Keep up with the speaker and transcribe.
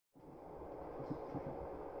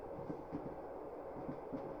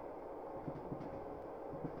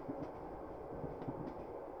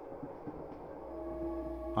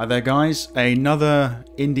Hi there guys, another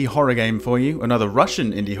indie horror game for you, another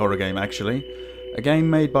Russian indie horror game actually. A game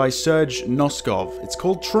made by Serge Noskov. It's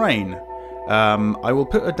called Train. I will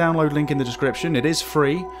put a download link in the description. It is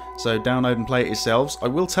free, so download and play it yourselves. I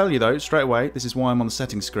will tell you though, straight away, this is why I'm on the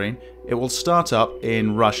settings screen, it will start up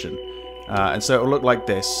in Russian. And so it will look like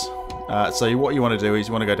this. So what you want to do is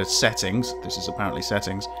you want to go to settings, this is apparently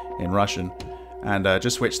settings in Russian, and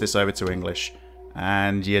just switch this over to English.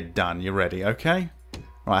 And you're done, you're ready, okay?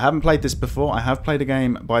 Right, I haven't played this before. I have played a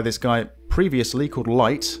game by this guy previously called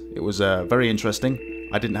Light. It was very interesting.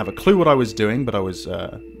 I didn't have a clue what I was doing, but I was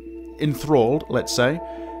enthralled, let's say.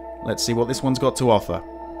 Let's see what this one's got to offer.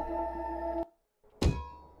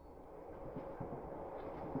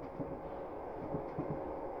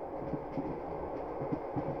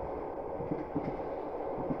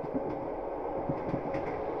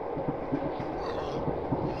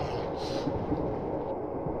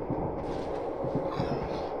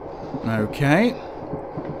 Okay.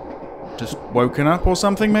 Just woken up or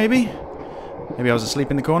something, maybe? Maybe I was asleep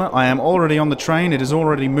in the corner. I am already on the train. It is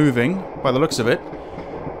already moving, by the looks of it.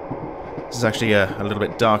 This is actually a little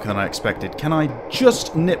bit darker than I expected. Can I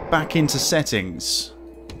just nip back into settings?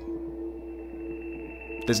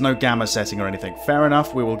 There's no gamma setting or anything. Fair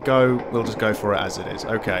enough, we'll just go for it as it is.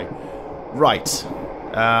 Okay. Right.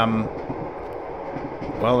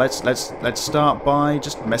 Well, let's start by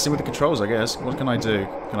just messing with the controls, I guess. What can I do?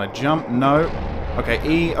 Can I jump? No. Okay,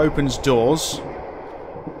 E opens doors.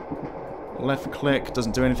 Left click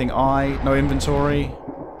doesn't do anything. I, no inventory.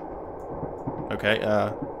 Okay,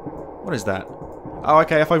 what is that? Oh,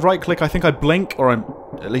 okay, if I right click, I think I blink, or I'm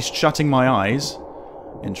at least shutting my eyes.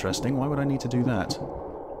 Interesting. Why would I need to do that?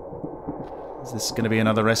 Is this going to be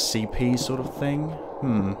another SCP sort of thing?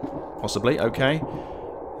 Possibly. Okay.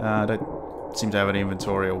 Don't seem to have any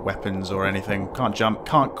inventory or weapons or anything. Can't jump,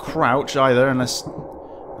 can't crouch either unless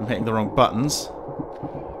I'm hitting the wrong buttons.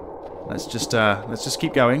 Let's just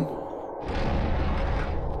keep going.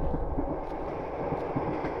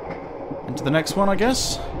 Into the next one, I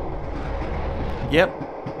guess. Yep.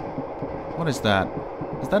 What is that?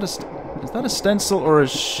 Is that a stencil or a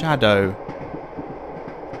shadow?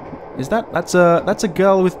 Is that's a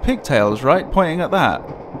girl with pigtails, right? Pointing at that.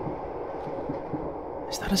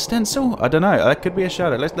 Is that a stencil? I don't know. That could be a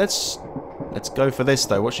shadow. Let's go for this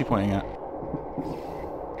though. What's she pointing at?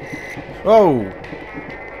 Oh.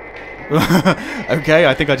 Okay,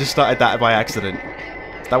 I think I just started that by accident.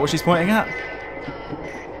 Is that what she's pointing at?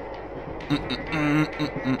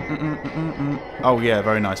 Oh yeah,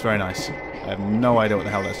 very nice, very nice. I have no idea what the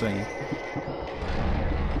hell that's saying.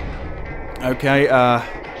 Okay,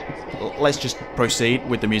 let's just proceed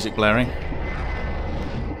with the music blaring.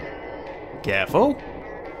 Careful.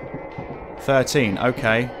 13,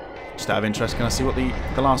 okay. Just out of interest, can I see what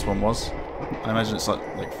the last one was? I imagine it's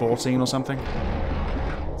like 14 or something.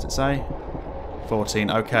 Does it say? 14,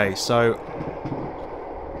 okay, so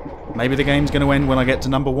maybe the game's going to end when I get to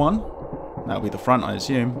number 1? That'll be the front, I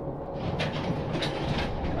assume.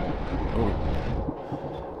 Ooh.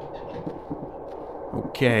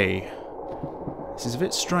 Okay. This is a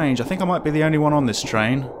bit strange. I think I might be the only one on this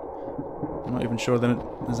train. I'm not even sure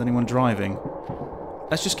that there's anyone driving.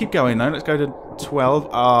 Let's just keep going though. Let's go to 12.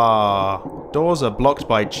 Ah, doors are blocked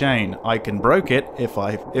by chain. I can broke it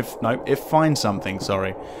if find something,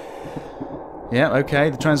 sorry. Yeah, okay.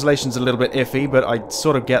 The translation's a little bit iffy, but I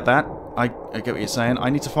sort of get that. I get what you're saying. I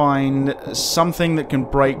need to find something that can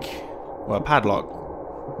break, well, a padlock.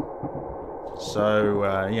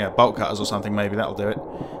 So, yeah, bolt cutters or something maybe, that'll do it.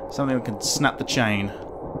 Something that can snap the chain.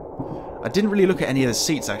 I didn't really look at any of the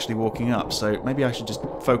seats actually walking up, so maybe I should just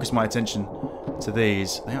focus my attention to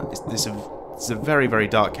these. It's a very, very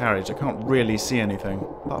dark carriage. I can't really see anything.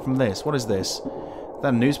 Apart from this. What is this? Is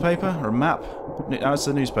that a newspaper? Or a map? No, it's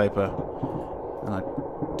a newspaper. And I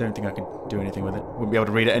don't think I can do anything with it. Wouldn't be able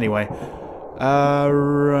to read it anyway.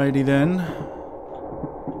 Alrighty then.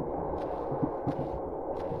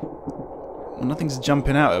 Well, nothing's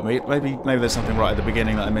jumping out at me. Maybe there's something right at the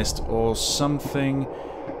beginning that I missed. Or something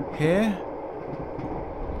here?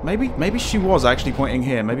 Maybe she was actually pointing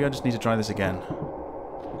here. Maybe I just need to try this again.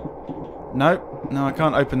 No, I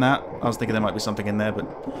can't open that. I was thinking there might be something in there, but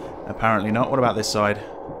apparently not. What about this side?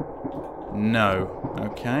 No.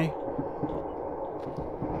 Okay.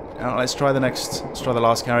 Let's try the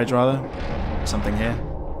last carriage rather. Something here.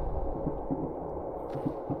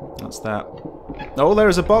 What's that? Oh, there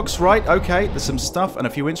is a box, right? Okay, there's some stuff and a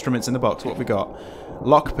few instruments in the box. What have we got?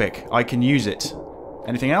 Lockpick. I can use it.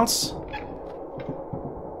 Anything else?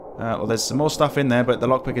 Well, there's some more stuff in there, but the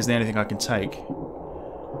lockpick is the only thing I can take.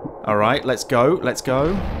 Alright, let's go. Let's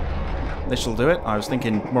go. This'll do it. I was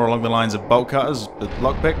thinking more along the lines of bolt cutters, the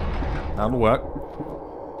lockpick. That'll work.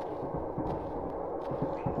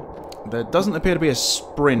 There doesn't appear to be a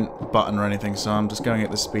sprint button or anything, so I'm just going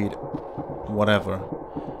at the speed. Whatever.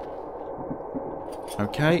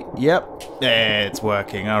 Okay, yep. Yeah, it's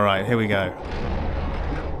working. Alright, here we go.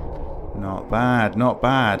 Not bad, not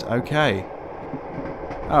bad. Okay.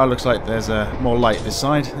 Oh, looks like there's more light this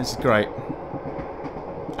side. This is great.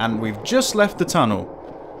 And we've just left the tunnel.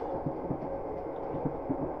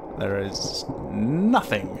 There is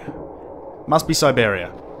nothing. Must be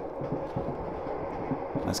Siberia.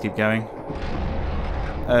 Let's keep going.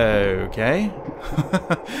 Okay.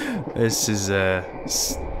 This is very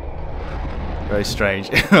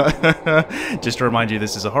strange. Just to remind you,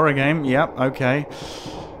 this is a horror game. Yep, okay.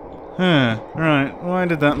 Right, why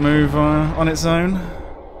did that move on its own?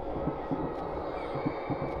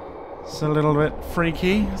 It's a little bit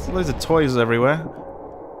freaky. There's loads of toys everywhere.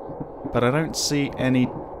 But I don't see any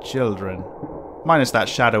children. Minus that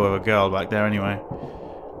shadow of a girl back there anyway.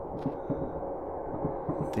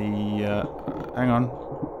 Hang on.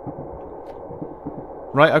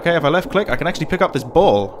 Right, okay, if I left click, I can actually pick up this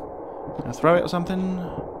ball. Can I throw it or something?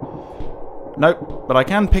 Nope, but I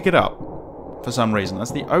can pick it up. For some reason.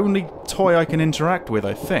 That's the only toy I can interact with,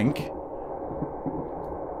 I think.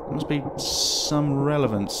 There must be some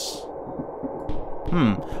relevance.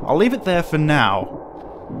 I'll leave it there for now.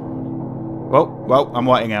 Well, I'm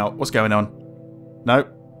whiting out. What's going on? No.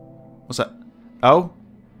 What's that? Oh?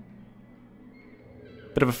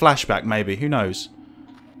 Bit of a flashback, maybe. Who knows?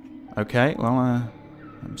 Okay, well,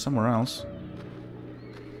 I'm somewhere else.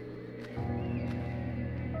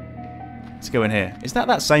 Let's go in here. Is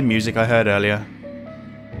that same music I heard earlier?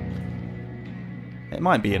 It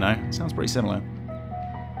might be, you know. It sounds pretty similar.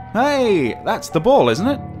 Hey! That's the ball, isn't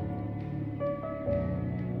it?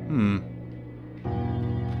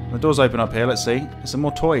 The door's open up here. Let's see. There's some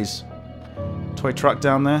more toys. Toy truck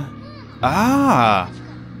down there. Ah!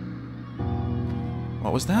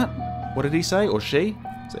 What was that? What did he say? Or she?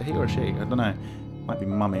 Is it he or she? I don't know. Might be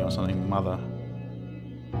mummy or something. Mother.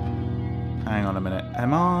 Hang on a minute.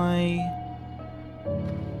 Am I...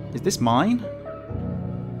 Is this mine?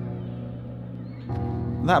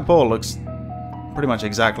 That ball looks pretty much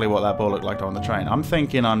exactly what that ball looked like on the train. I'm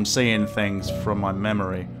thinking I'm seeing things from my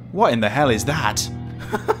memory. What in the hell is that?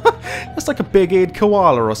 That's like a big-eared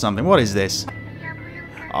koala or something. What is this?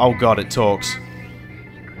 Oh god, it talks.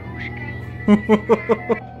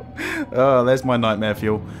 Oh, there's my nightmare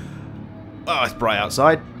fuel. Oh, it's bright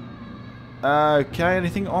outside. Okay,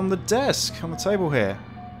 anything on the desk, on the table here?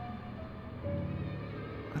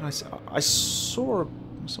 I saw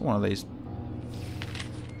one of these.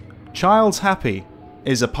 Child's happy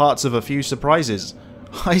is a parts of a few surprises.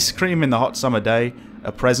 Ice cream in the hot summer day,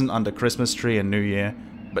 a present under Christmas tree and New Year,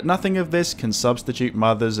 but nothing of this can substitute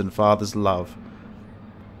mother's and father's love.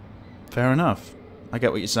 Fair enough. I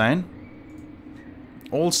get what you're saying.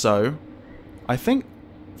 Also, I think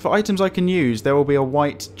for items I can use, there will be a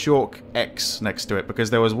white chalk X next to it, because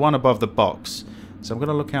there was one above the box. So I'm going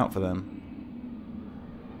to look out for them.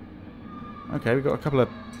 Okay, we've got a couple of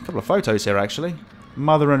photos here, actually.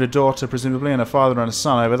 Mother and a daughter, presumably, and a father and a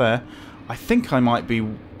son over there. I think I might be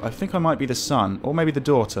the son, or maybe the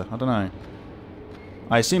daughter. I don't know.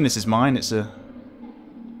 I assume this is mine. It's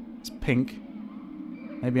pink.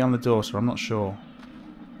 Maybe I'm the daughter. I'm not sure.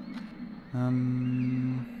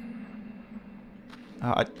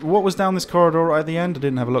 What was down this corridor right at the end? I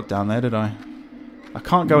didn't have a look down there, did I? I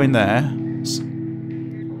can't go in there.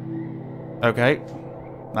 Okay.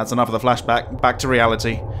 That's enough of the flashback. Back to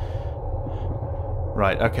reality.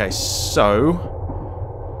 Right, okay, so...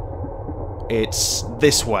 It's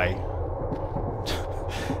this way.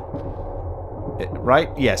 Right?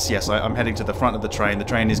 Yes, I'm heading to the front of the train. The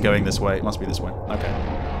train is going this way. It must be this way. Okay.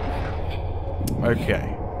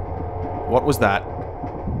 Okay. What was that?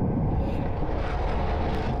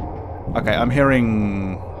 Okay, I'm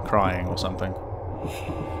hearing crying or something.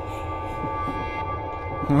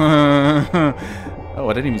 Oh,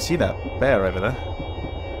 I didn't even see that bear over there.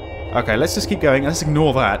 Okay, let's just keep going. Let's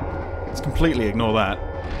ignore that. Let's completely ignore that.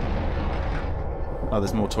 Oh,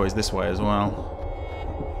 there's more toys this way as well.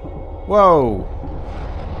 Whoa!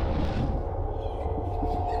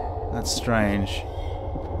 That's strange.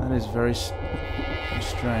 That is very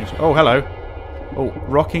strange. Oh, hello. Oh,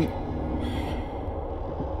 rocking.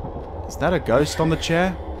 Is that a ghost on the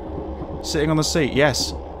chair? Sitting on the seat?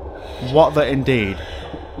 Yes. What the indeed.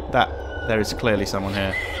 There is clearly someone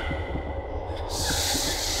here.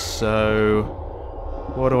 So,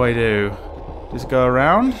 what do I do? Just go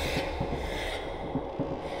around?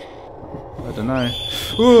 I don't know.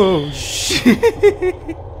 Oh,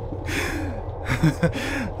 shit!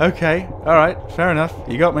 Okay, alright, fair enough.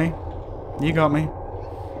 You got me. You got me.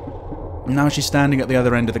 Now she's standing at the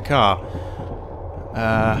other end of the car.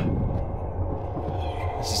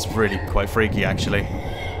 This is really quite freaky, actually.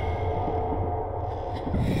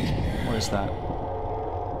 What is that?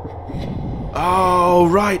 Oh,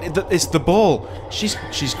 right, it's the ball. She's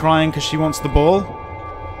crying because she wants the ball.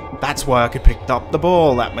 That's why I could pick up the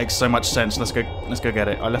ball. That makes so much sense. Let's go get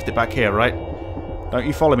it. I left it back here, right? Don't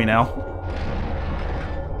you follow me now?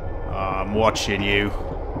 I'm watching you.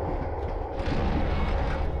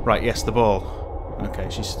 Right, yes, the ball. Okay,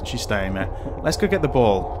 she's staying there. Let's go get the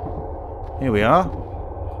ball. Here we are.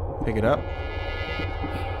 Pick it up.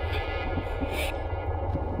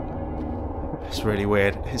 It's really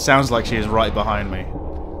weird. It sounds like she is right behind me.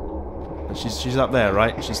 But she's up there,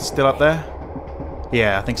 right? She's still up there?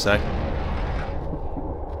 Yeah, I think so.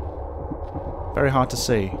 Very hard to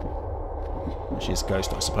see. She's a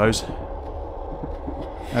ghost, I suppose.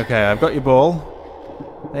 Okay, I've got your ball.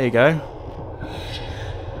 There you go.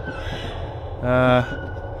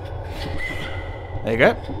 There you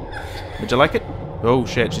go. Would you like it? Oh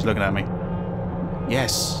shit, she's looking at me.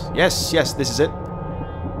 Yes, yes, yes, this is it.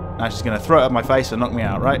 Now she's going to throw it at my face and knock me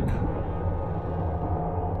out, right?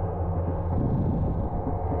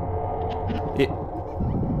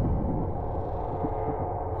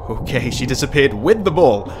 Okay, she disappeared with the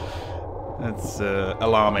ball. That's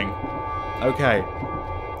alarming. Okay.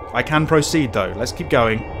 I can proceed, though. Let's keep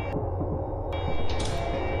going.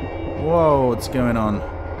 Whoa, what's going on?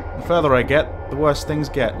 The further I get, the worse things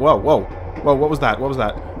get. Whoa, whoa. Whoa, what was that? What was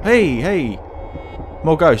that? Hey, hey!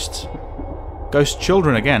 More ghosts. Ghost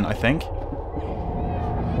children again, I think.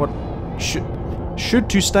 What? Should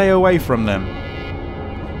to stay away from them.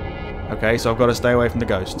 Okay, so I've got to stay away from the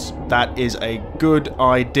ghosts. That is a good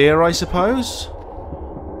idea, I suppose.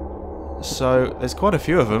 So, there's quite a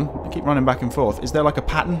few of them. They keep running back and forth. Is there like a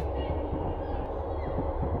pattern?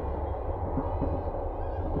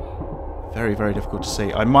 Very, very difficult to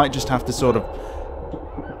see. I might just have to sort of...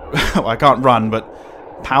 I can't run,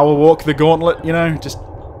 but power walk the gauntlet, you know? Just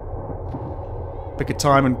pick a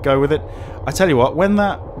time and go with it. I tell you what, when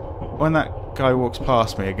that guy walks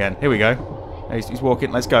past me again... Here we go. He's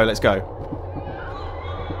walking. Let's go, let's go.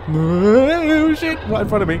 Oh, shit. Right in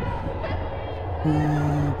front of me.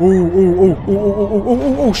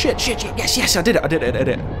 Oh, shit, shit, shit. Yes, yes, I did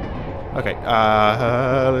it. Okay,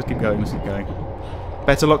 let's keep going,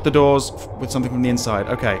 Better lock the doors with something from the inside.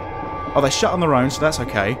 Okay. Oh, they're shut on their own, so that's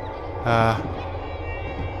okay.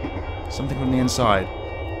 Something from the inside.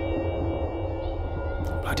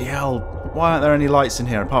 Bloody hell. Why aren't there any lights in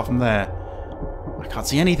here apart from there? I can't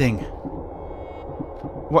see anything.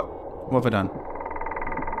 What have I done?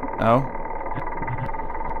 Oh.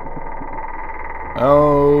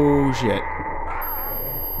 Oh, shit.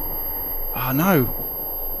 Oh, no.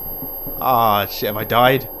 Ah, shit, have I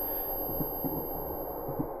died?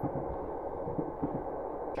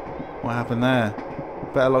 What happened there?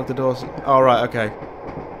 Better lock the doors. Oh, right, okay.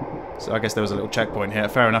 So I guess there was a little checkpoint here.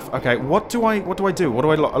 Fair enough. Okay, what do I do? What do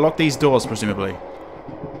I lock? I lock these doors, presumably.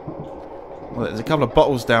 Well, there's a couple of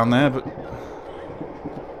bottles down there, but...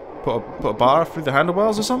 Put a bar through the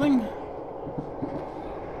handlebars or something?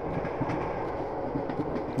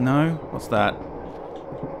 No? What's that?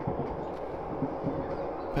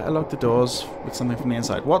 Better lock the doors with something from the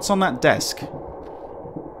inside. What's on that desk?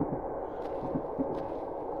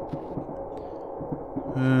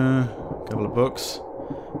 Couple of books.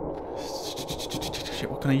 Shit,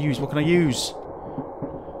 what can I use? What can I use?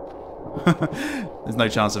 There's no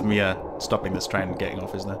chance of me stopping this train and getting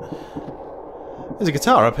off, is there? There's a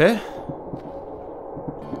guitar up here.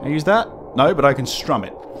 Can I use that? No, but I can strum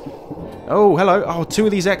it. Oh, hello. Oh, two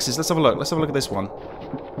of these X's. Let's have a look. Let's have a look at this one.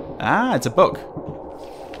 Ah, it's a book.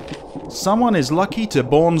 Someone is lucky to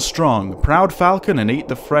born strong, proud falcon and eat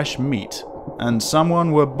the fresh meat. And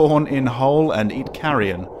someone were born in whole and eat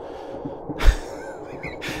carrion.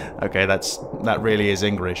 Okay, that really is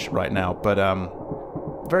English right now, but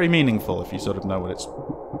very meaningful if you sort of know what it's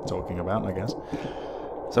talking about, I guess.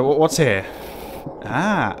 So what's here?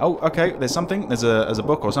 Ah, oh, okay, there's something. There's a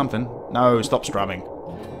book or something. No, stop strumming.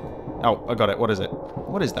 Oh, I got it. What is it?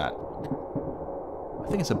 What is that? I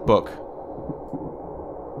think it's a book.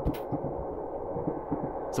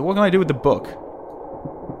 So what can I do with the book?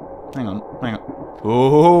 Hang on, hang on.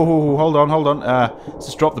 Oh, hold on, hold on. Let's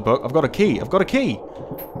just drop the book. I've got a key. I've got a key.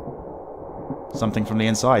 Something from the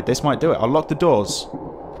inside. This might do it. I'll lock the doors.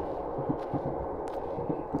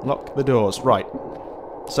 Lock the doors. Right.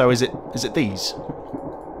 So is it these?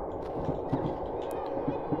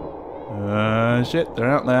 Shit, they're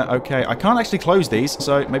out there. Okay, I can't actually close these,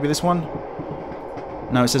 so maybe this one?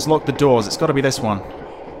 No, it says lock the doors. It's got to be this one.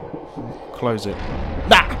 Close it.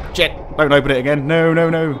 Ah! Shit! Don't open it again. No, no,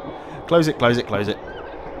 no. Close it, close it, close it.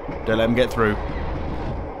 Don't let him get through.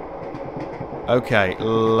 Okay,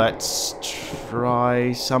 let's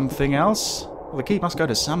try something else. Well, the key must go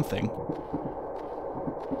to something.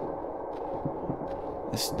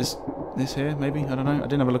 This here, maybe? I don't know. I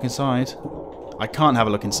didn't have a look inside. I can't have a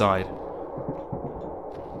look inside.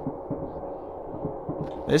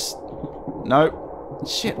 This? No.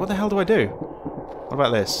 Shit, what the hell do I do? What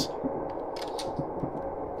about this?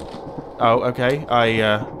 Oh, okay.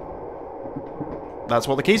 That's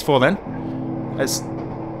what the key's for, then. Let's...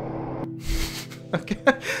 Okay.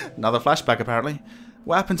 Another flashback, apparently.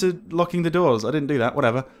 What happened to locking the doors? I didn't do that.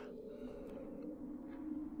 Whatever.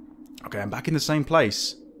 Okay, I'm back in the same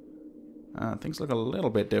place. Things look a little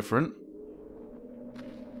bit different.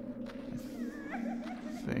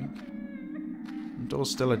 I think. The door's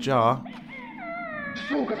still ajar.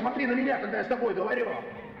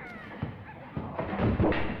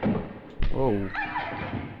 Whoa.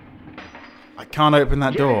 I can't open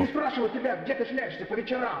that door.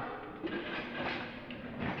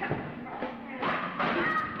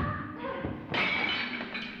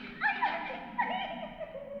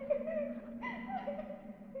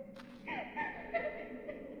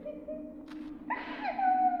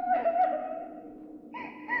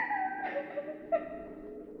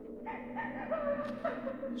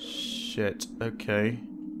 Shit, okay.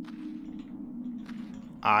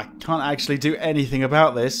 I can't actually do anything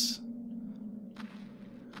about this.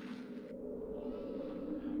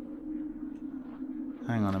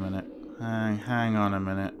 Hang on a minute. Hang on a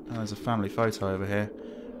minute. Oh, there's a family photo over here.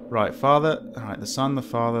 Right, father. Alright, the son, the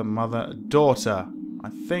father, mother, daughter. I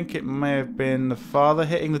think it may have been the father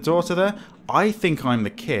hitting the daughter there. I think I'm the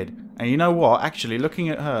kid. And you know what? Actually, looking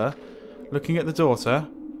at her, looking at the daughter...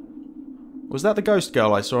 Was that the ghost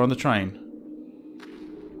girl I saw on the train?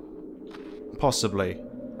 Possibly.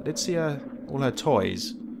 I did see all her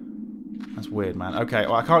toys. That's weird, man. Okay,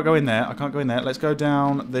 well, I can't go in there. I can't go in there. Let's go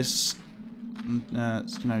down this... you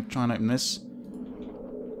know, try and open this.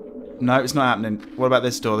 No, it's not happening. What about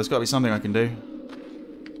this door? There's got to be something I can do.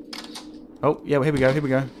 Oh, yeah, well, here we go, here we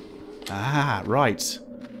go. Ah, right.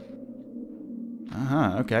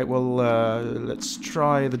 Okay, well, let's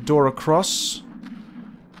try the door across.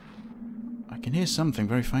 I can hear something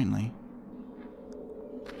very faintly.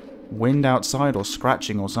 Wind outside or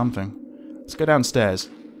scratching or something. Let's go downstairs.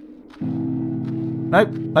 Nope,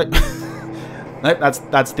 nope. Nope,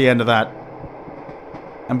 that's the end of that.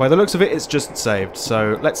 And by the looks of it, it's just saved.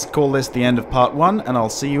 So let's call this the end of part 1, and I'll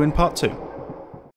see you in part 2.